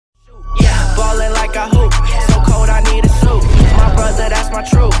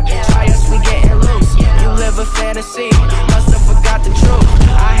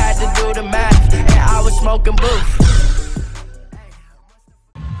smoking booth.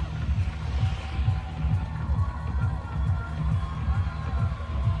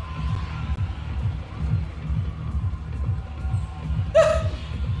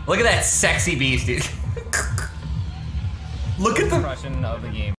 Look at that sexy beast, dude. Look at the impression of the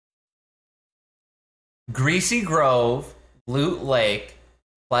game. Greasy Grove, Loot Lake,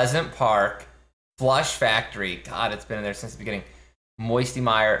 Pleasant Park, Flush Factory. God, it's been in there since the beginning. Moisty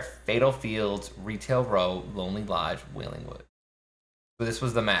Mire, Fatal Fields, Retail Row, Lonely Lodge, Wailing Wood. So this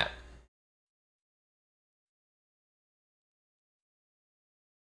was the map.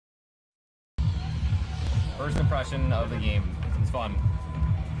 First impression of the game. It's fun.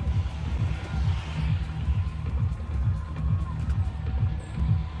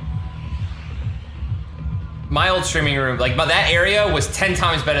 My old streaming room, like, but that area was 10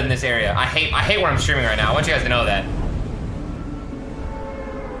 times better than this area. I hate where I'm streaming right now. I want you guys to know that.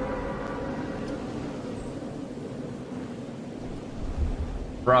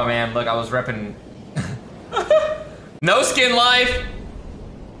 Bro, man, look, I was repping. No skin life.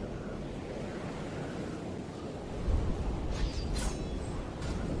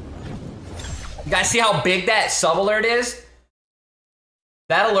 You guys see how big that sub alert is?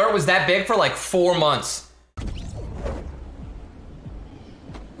 That alert was that big for like 4 months.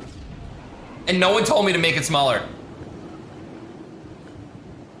 And no one told me to make it smaller.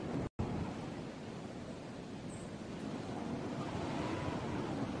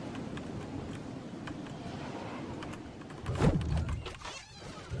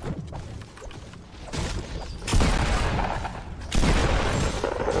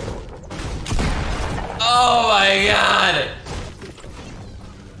 Oh my God.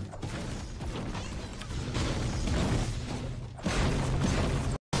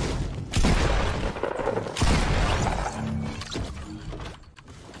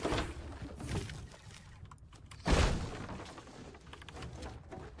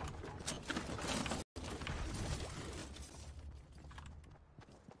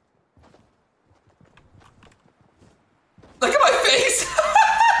 Look at my face!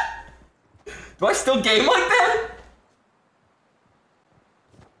 Do I still game like that?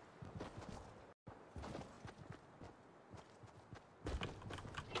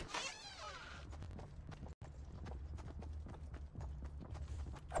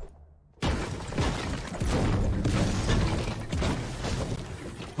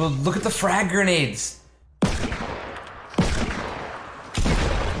 Well, look at the frag grenades.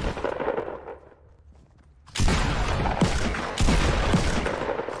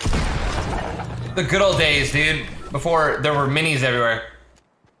 The good old days, dude. Before there were minis everywhere.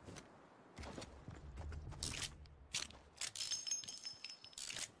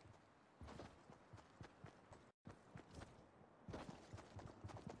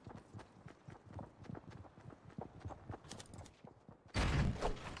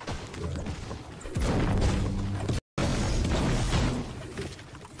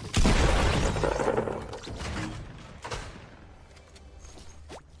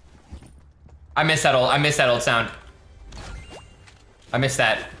 I miss that old sound. I miss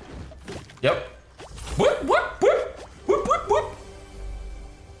that. Yep. Whoop, whoop, whoop, whoop, whoop, whoop.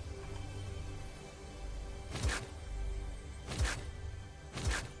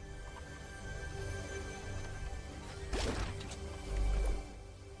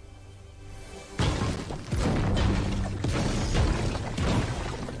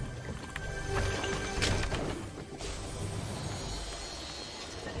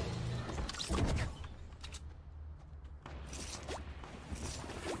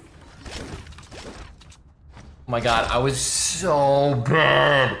 Oh my God, I was so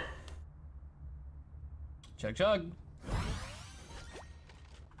bad. Chug chug.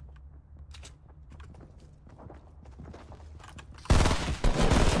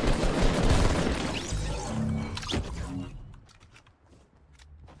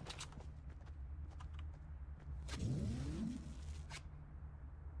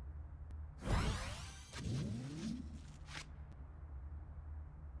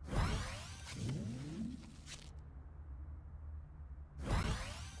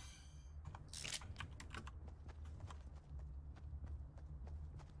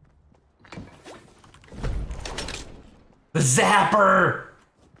 The zapper!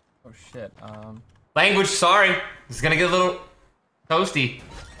 Oh shit, Language, sorry. This is gonna get a little toasty.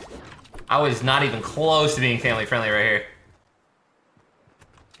 I was not even close to being family friendly right here.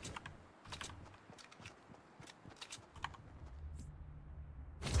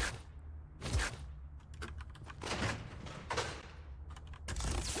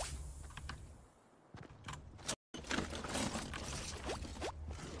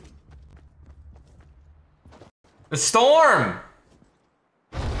 The storm!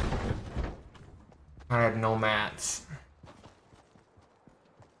 I have no mats.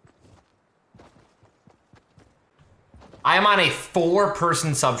 I am on a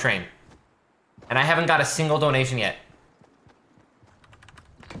 4-person subtrain. And I haven't got a single donation yet.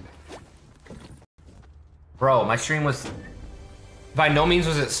 Bro, my stream was... By no means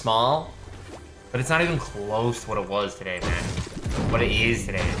was it small. But it's not even close to what it was today, man. What it is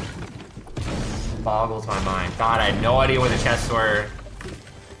today. Boggles my mind. God, I had no idea where the chests were.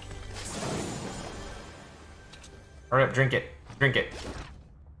 Hurry up, drink it. Drink it.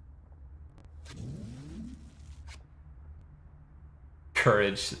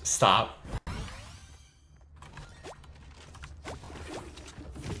 Courage, stop.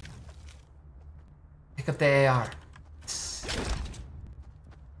 Pick up the AR. Get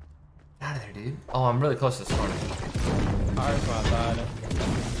out of there, dude. Oh, I'm really close to this corner. Ours not bad.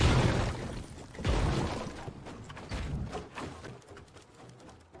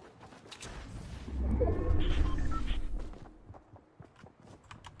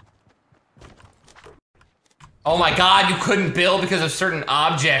 Oh my god, you couldn't build because of certain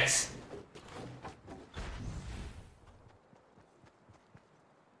objects.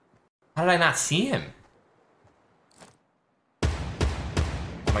 How did I not see him? Oh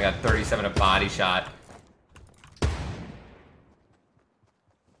my god, 37 a body shot.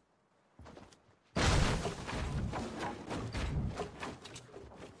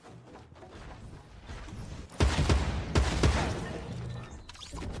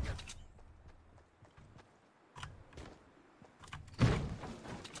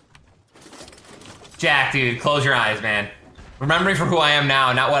 Jack, dude, close your eyes, man. Remember me for who I am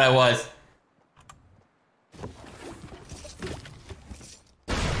now, not what I was.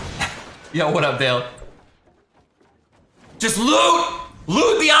 Yo, what up, Dale? Just loot!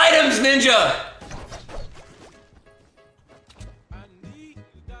 Loot the items, ninja!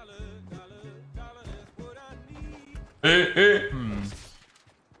 I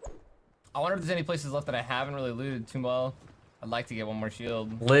wonder if there's any places left that I haven't really looted too well. I'd like to get one more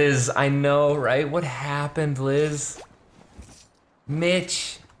shield. Liz, I know, right? What happened, Liz?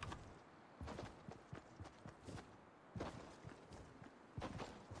 Mitch.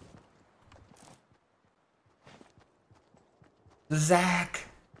 Zach.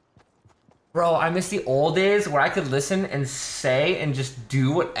 Bro, I miss the old days where I could listen and say and just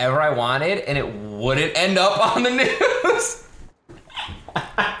do whatever I wanted and it wouldn't end up on the news.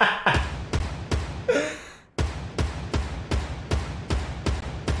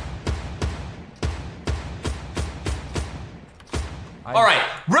 All right,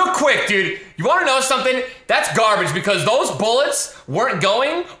 real quick, dude. You want to know something? That's garbage because those bullets weren't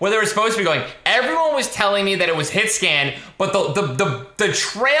going where they were supposed to be going. Everyone was telling me that it was hit scan, but the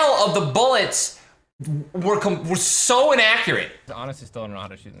trail of the bullets were so inaccurate. I honestly still don't know how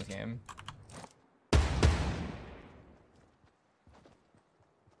to shoot in this game.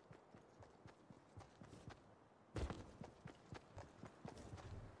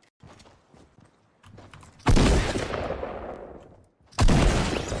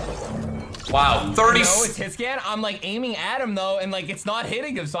 Wow, 30. No, it's hit scan. I'm like aiming at him though, and like it's not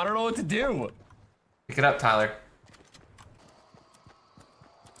hitting him, so I don't know what to do. Pick it up, Tyler.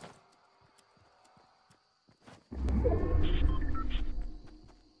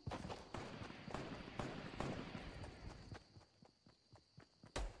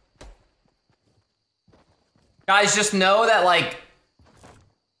 Guys, just know that like.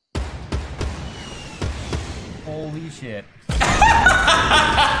 Holy shit.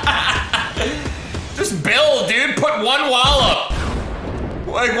 Just build, dude. Put one wall up.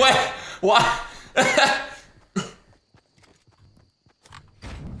 Like what? What?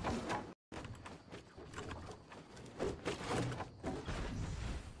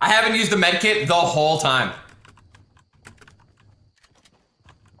 I haven't used the medkit the whole time.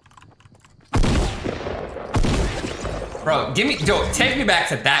 Bro, give me, take me back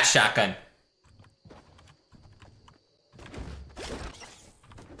to that shotgun.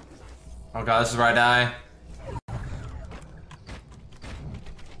 Oh god, this is where I die.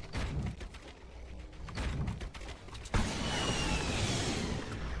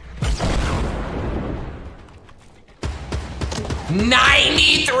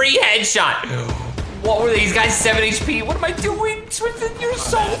 #93 headshot. What were these guys? 7 HP. What am I doing? Swinton, you're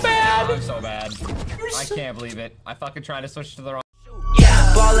so bad. I'm so bad. I can't believe it. I fucking tried to switch to the wrong.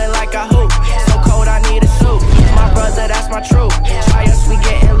 Yeah, ballin' like a hoop. So cold, I need a suit. My brother, that's my truth. Try us, we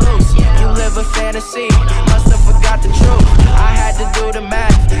getting loose. You live a fantasy. Must have forgot the truth. I had to do the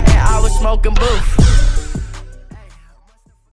math, and I was smoking booth.